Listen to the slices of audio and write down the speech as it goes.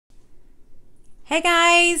Hey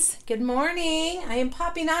guys, good morning. I am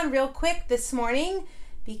popping on real quick this morning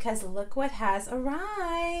because look what has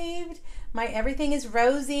arrived. My Everything is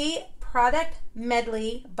Rosy product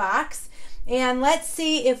medley box. And let's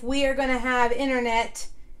see if we are going to have internet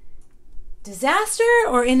disaster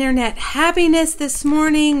or internet happiness this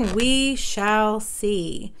morning. We shall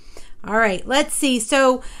see. All right, let's see.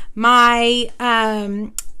 So my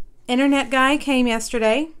internet guy came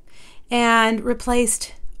yesterday and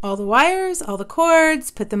replaced all the wires, all the cords,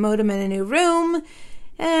 put the modem in a new room,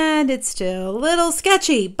 and it's still a little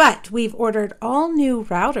sketchy, but we've ordered all new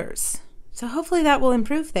routers. So hopefully that will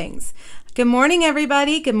improve things. Good morning,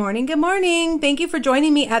 everybody. Good morning, good morning. Thank you for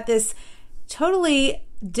joining me at this totally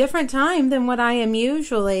different time than what I am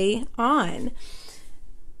usually on.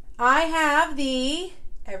 I have the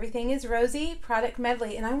Everything is Rosy product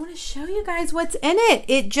medley, and I want to show you guys what's in it.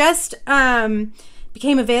 It just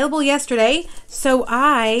became available yesterday, so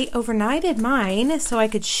I overnighted mine so I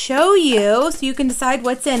could show you so you can decide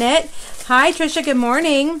what's in it. Hi Trisha, good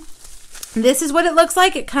morning. This is what it looks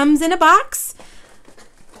like. It comes in a box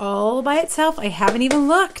all by itself. I haven't even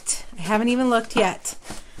looked yet.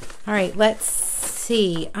 All right, let's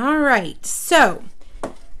see. All right, so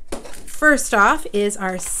first off is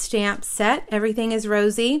our stamp set. Everything is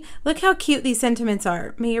Rosy. Look how cute these sentiments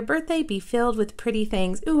are. May your birthday be filled with pretty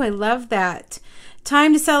things. Ooh, I love that.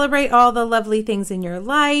 Time to celebrate all the lovely things in your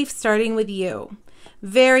life, starting with you.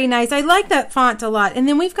 Very nice. I like that font a lot. And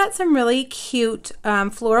then we've got some really cute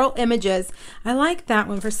floral images. I like that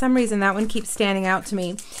one. For some reason, that one keeps standing out to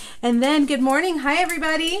me. And then, good morning. Hi,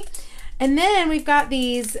 everybody. And then we've got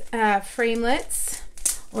these framelets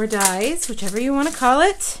or dies, whichever you want to call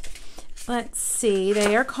it. Let's see.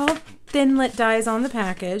 They are called thinlet dies on the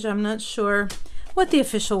package. I'm not sure what the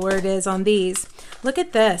official word is on these. Look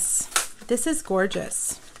at this. This is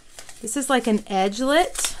gorgeous. This is like an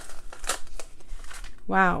edgelet.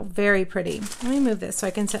 Wow, very pretty. Let me move this so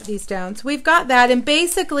I can set these down. So we've got that, and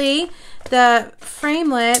basically the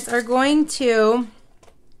framelets are going to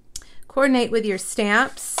coordinate with your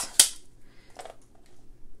stamps.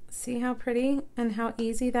 See how pretty and how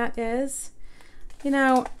easy that is? You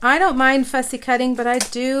know, I don't mind fussy cutting, but I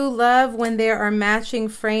do love when there are matching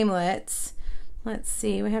framelets. Let's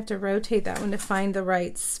see, we have to rotate that one to find the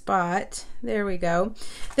right spot. There we go.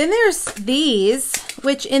 Then there's these,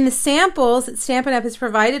 which in the samples that Stampin' Up! Has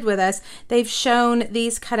provided with us, they've shown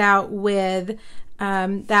these cut out with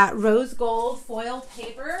that rose gold foil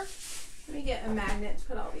paper. Let me get a magnet to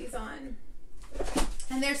put all these on.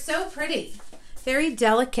 And they're so pretty, very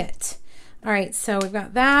delicate. All right, so we've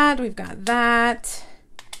got that,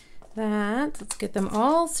 let's get them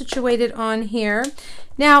all situated on here.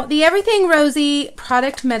 Now, the Everything Rosy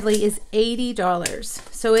product medley is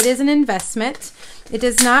 $80, so it is an investment. It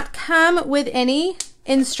does not come with any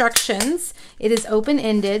instructions. It is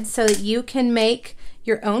open-ended so that you can make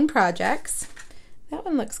your own projects. That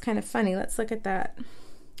one looks kind of funny. Let's look at that.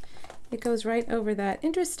 It goes right over that.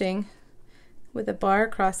 Interesting. With a bar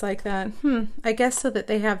across like that. I guess so that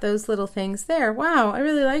they have those little things there. Wow, I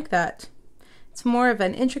really like that. It's more of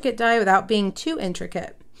an intricate die without being too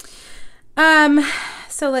intricate.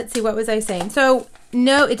 So let's see, what was I saying? So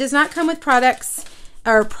no, it does not come with products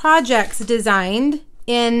or projects designed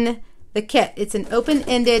in the kit. It's an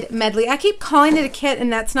open-ended medley. I keep calling it a kit,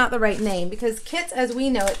 and that's not the right name because kits, as we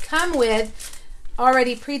know it, come with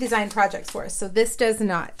already pre-designed projects for us. So this does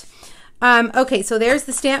not. Okay, so there's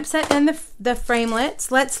the stamp set and the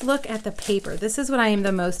framelets. Let's look at the paper. This is what I am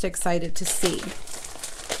the most excited to see.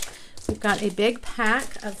 We've got a big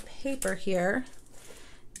pack of paper here,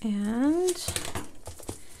 and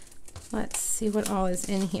let's see what all is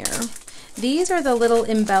in here. These are the little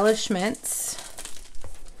embellishments,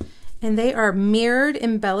 and they are mirrored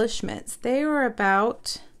embellishments. They are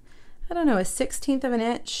about, I don't know, a 1/16 of an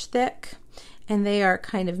inch thick, and they are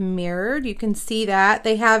kind of mirrored. You can see that.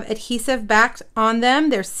 They have adhesive back on them.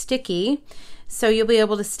 They're sticky, so you'll be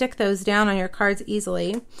able to stick those down on your cards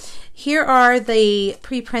easily. Here are the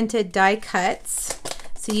pre-printed die cuts,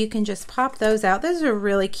 so you can just pop those out. Those are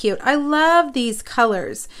really cute. I love these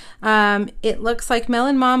colors. It looks like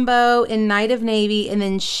Melon Mambo and Night of Navy, and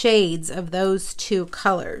then shades of those two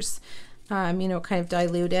colors. You know, kind of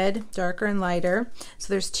diluted, darker and lighter. So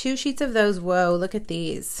there's 2 sheets of those. Whoa, look at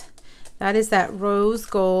these. That is that rose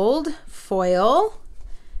gold foil.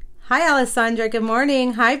 Hi, Alessandra. Good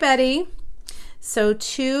morning. Hi, Betty. So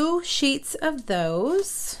 2 sheets of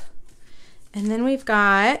those. And then we've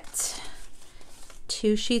got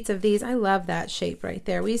 2 sheets of these. I love that shape right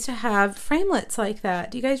there. We used to have framelets like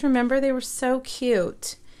that. Do you guys remember? They were so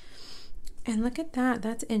cute. And look at that.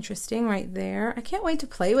 That's interesting right there. I can't wait to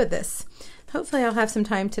play with this. Hopefully I'll have some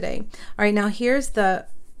time today. All right, now here's the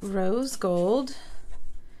rose gold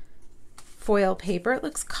foil paper. It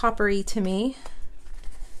looks coppery to me.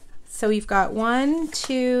 So we've got 1,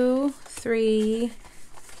 2, 3,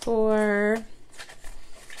 4,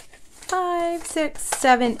 5, 6,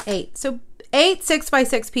 7, 8. So 8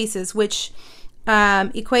 6x6 pieces, which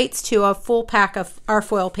equates to a full pack of our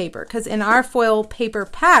foil paper, because in our foil paper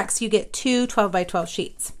packs you get 2 12x12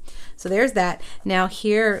 sheets. So there's that. Now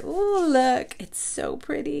here, ooh, look, it's so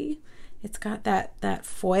pretty. It's got that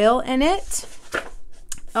foil in it.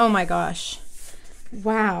 Oh my gosh.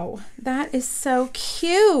 Wow, that is so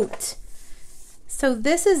cute. So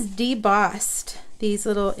this is debossed, these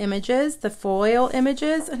little images, the foil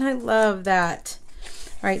images, and I love that.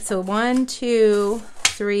 All right, so 1, 2,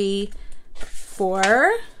 3,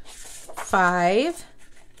 4, 5,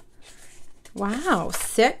 wow,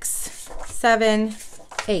 6, 7,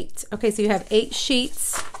 8. Okay, so you have 8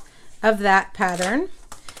 sheets of that pattern.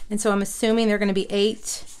 And so I'm assuming they're going to be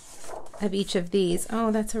 8 of each of these.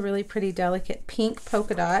 Oh, that's a really pretty delicate pink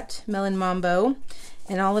polka dot, melon mambo.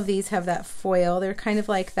 And all of these have that foil. They're kind of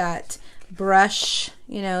like that brush,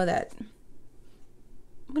 you know, that,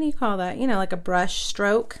 what do you call that? You know, like a brush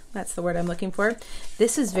stroke. That's the word I'm looking for.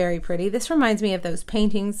 This is very pretty. This reminds me of those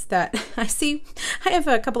paintings that I see. I have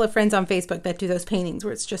a couple of friends on Facebook that do those paintings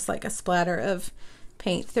where it's just like a splatter of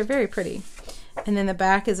paint. They're very pretty. And then the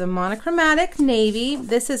back is a monochromatic navy.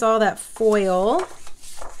 This is all that foil.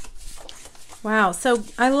 Wow, so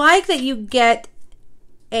I like that you get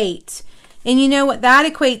 8. And you know what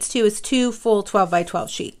that equates to is 2 full 12x12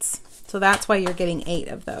 sheets. So that's why you're getting 8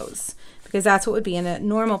 of those, because that's what would be in a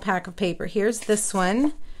normal pack of paper. Here's this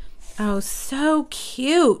one. Oh, so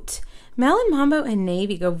cute. Melon Mambo and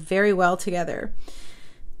navy go very well together.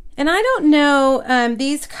 And I don't know,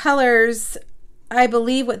 these colors, I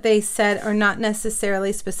believe what they said are not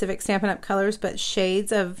necessarily specific Stampin' Up! Colors, but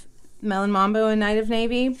shades of Melon Mambo and Night of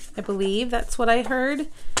Navy. I believe that's what I heard.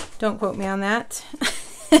 Don't quote me on that.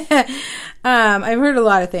 I've heard a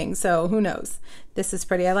lot of things, so who knows. This is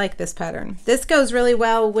pretty. I like this pattern. This goes really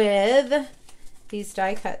well with these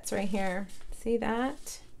die cuts right here. See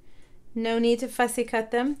that? No need to fussy cut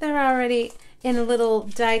them. They're already in little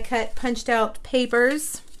die cut punched out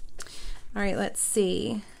papers. All right, let's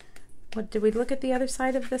see. What did we look at the other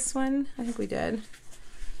side of this one? I think we did.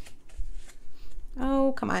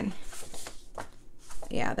 Oh, come on.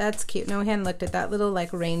 Yeah, that's cute. No, we hadn't looked at that. Little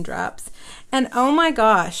like raindrops. And oh my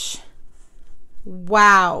gosh.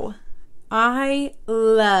 Wow. I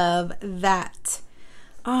love that.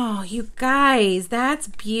 Oh, you guys, that's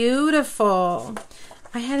beautiful.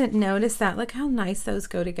 I hadn't noticed that. Look how nice those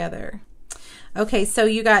go together. Okay, so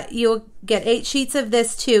you'll get 8 sheets of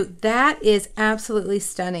this too. That is absolutely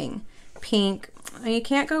stunning. Pink. You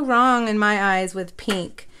can't go wrong in my eyes with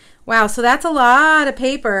pink. Wow, so that's a lot of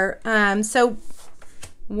paper. So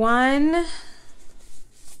 1,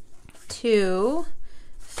 2,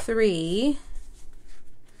 3,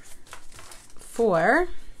 4,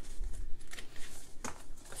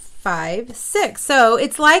 5, 6. So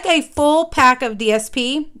it's like a full pack of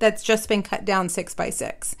DSP that's just been cut down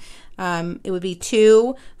 6x6. It would be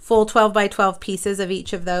 2 full 12x12 pieces of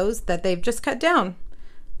each of those that they've just cut down.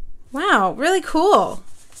 Wow, really cool.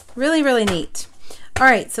 Really, really neat. All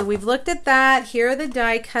right, so we've looked at that. Here are the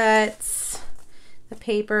die cuts, the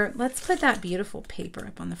paper. Let's put that beautiful paper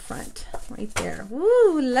up on the front right there.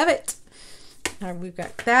 Woo, love it. All right, we've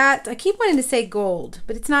got that. I keep wanting to say gold,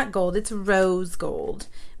 but it's not gold. It's rose gold.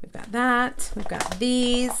 We've got that. We've got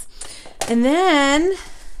these. And then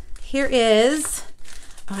here is,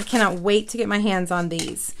 oh, I cannot wait to get my hands on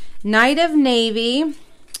these. Night of Navy.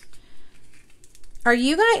 Are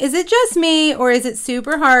you guys, is it just me or is it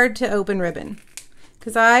super hard to open ribbon?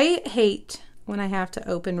 Because I hate when I have to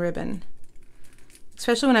open ribbon.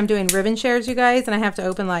 Especially when I'm doing ribbon shares, you guys, and I have to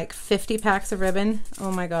open like 50 packs of ribbon.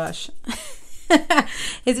 Oh my gosh.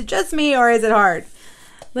 Is it just me or is it hard?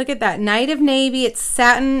 Look at that. Night of Navy. It's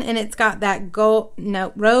satin and it's got that gold,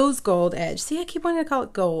 no, rose gold edge. See, I keep wanting to call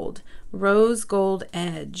it gold. Rose gold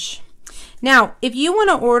edge. Now, if you want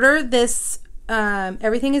to order this,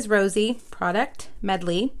 Everything is Rosy product,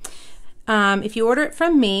 Medley. If you order it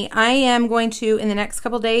from me, I am going to, in the next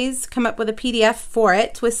couple days, come up with a PDF for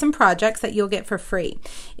it with some projects that you'll get for free.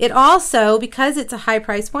 It also, because it's a high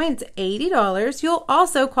price point, it's $80, you'll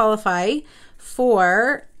also qualify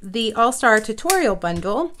for the All-Star Tutorial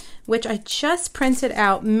Bundle, which I just printed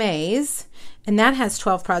out May's, and that has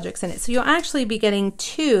 12 projects in it. So you'll actually be getting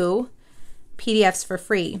 2 PDFs for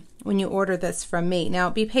free when you order this from me. Now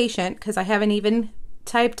be patient because I haven't even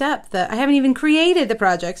typed up I haven't even created the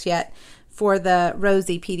projects yet for the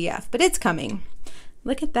Rosy PDF, but it's coming.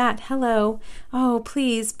 Look at that. Hello. Oh,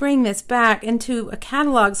 please bring this back into a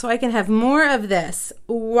catalog so I can have more of this.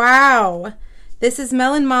 Wow. This is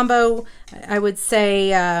Melon Mambo. I would say,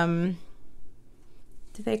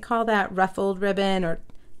 do they call that ruffled ribbon or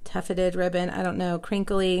tufted ribbon? I don't know.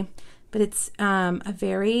 Crinkly. But it's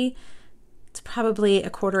it's probably a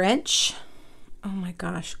 1/4 inch. Oh my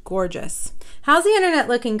gosh. Gorgeous. How's the internet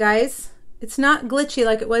looking, guys? It's not glitchy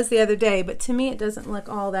like it was the other day, but to me it doesn't look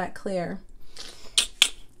all that clear.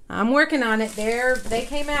 I'm working on it. They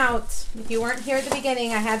came out. If you weren't here at the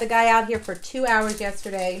beginning, I had the guy out here for 2 hours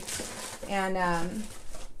yesterday, and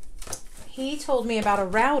he told me about a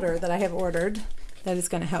router that I have ordered that is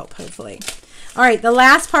going to help, hopefully. All right, the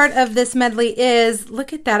last part of this medley is,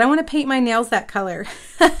 look at that. I want to paint my nails that color.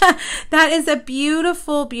 That is a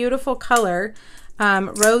beautiful, beautiful color.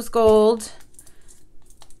 Rose gold,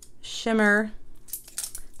 shimmer.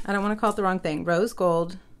 I don't want to call it the wrong thing. Rose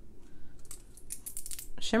gold.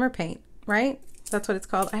 Shimmer paint, right? That's what it's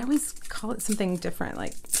called. I always call it something different,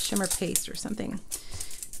 like shimmer paste or something.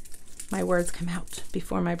 My words come out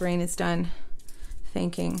before my brain is done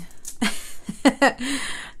thinking.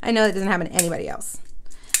 I know that doesn't happen to anybody else.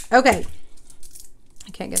 Okay.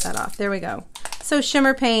 I can't get that off. There we go. So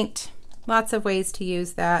shimmer paint, lots of ways to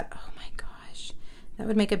use that. Oh my gosh. That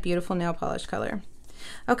would make a beautiful nail polish color.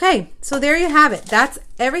 Okay, so there you have it. That's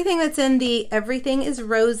everything that's in the Everything is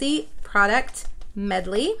Rosy product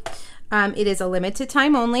medley. It is a limited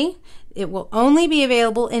time only. It will only be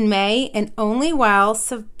available in May and only while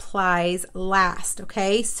supplies last.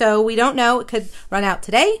 Okay, so we don't know. It could run out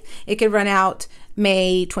today. It could run out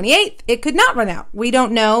May 28th. It could not run out. We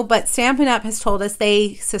don't know, but Stampin' Up! Has told us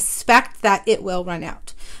they suspect that it will run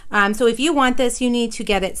out. So if you want this, you need to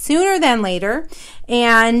get it sooner than later.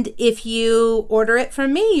 And if you order it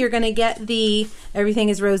from me, you're going to get the Everything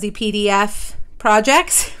is Rosy PDF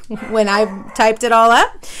projects when I've typed it all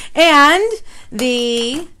up, and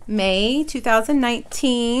the May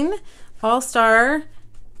 2019 All-Star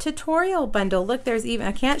tutorial bundle. Look, there's even,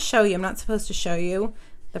 I can't show you, I'm not supposed to show you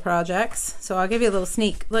the projects, so I'll give you a little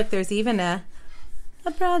sneak. Look, there's even a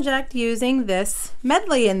project using this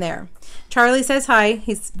medley in there. Charlie says hi.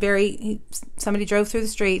 Somebody drove through the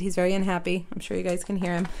street. He's very unhappy. I'm sure you guys can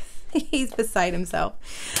hear him. He's beside himself.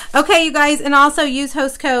 Okay, you guys, and also use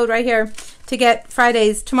host code right here to get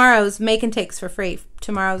tomorrow's make and takes for free.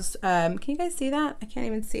 Tomorrow's, can you guys see that? I can't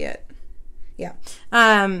even see it. Yeah.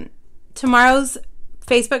 Tomorrow's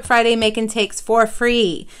Facebook Friday make and takes for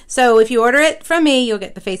free. So if you order it from me, you'll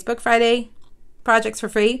get the Facebook Friday projects for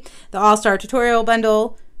free, the All-Star tutorial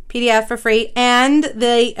bundle PDF for free, and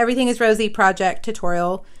the Everything is Rosy project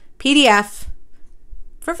tutorial PDF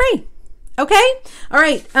for free. Okay? All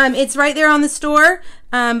right. It's right there on the store,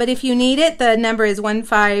 but if you need it, the number is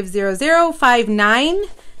 150059.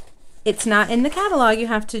 It's not in the catalog. You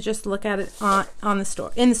have to just look at it in the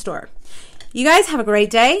store. You guys have a great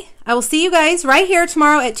day. I will see you guys right here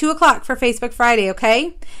tomorrow at 2 o'clock for Facebook Friday,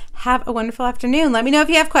 okay? Have a wonderful afternoon. Let me know if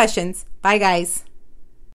you have questions. Bye, guys.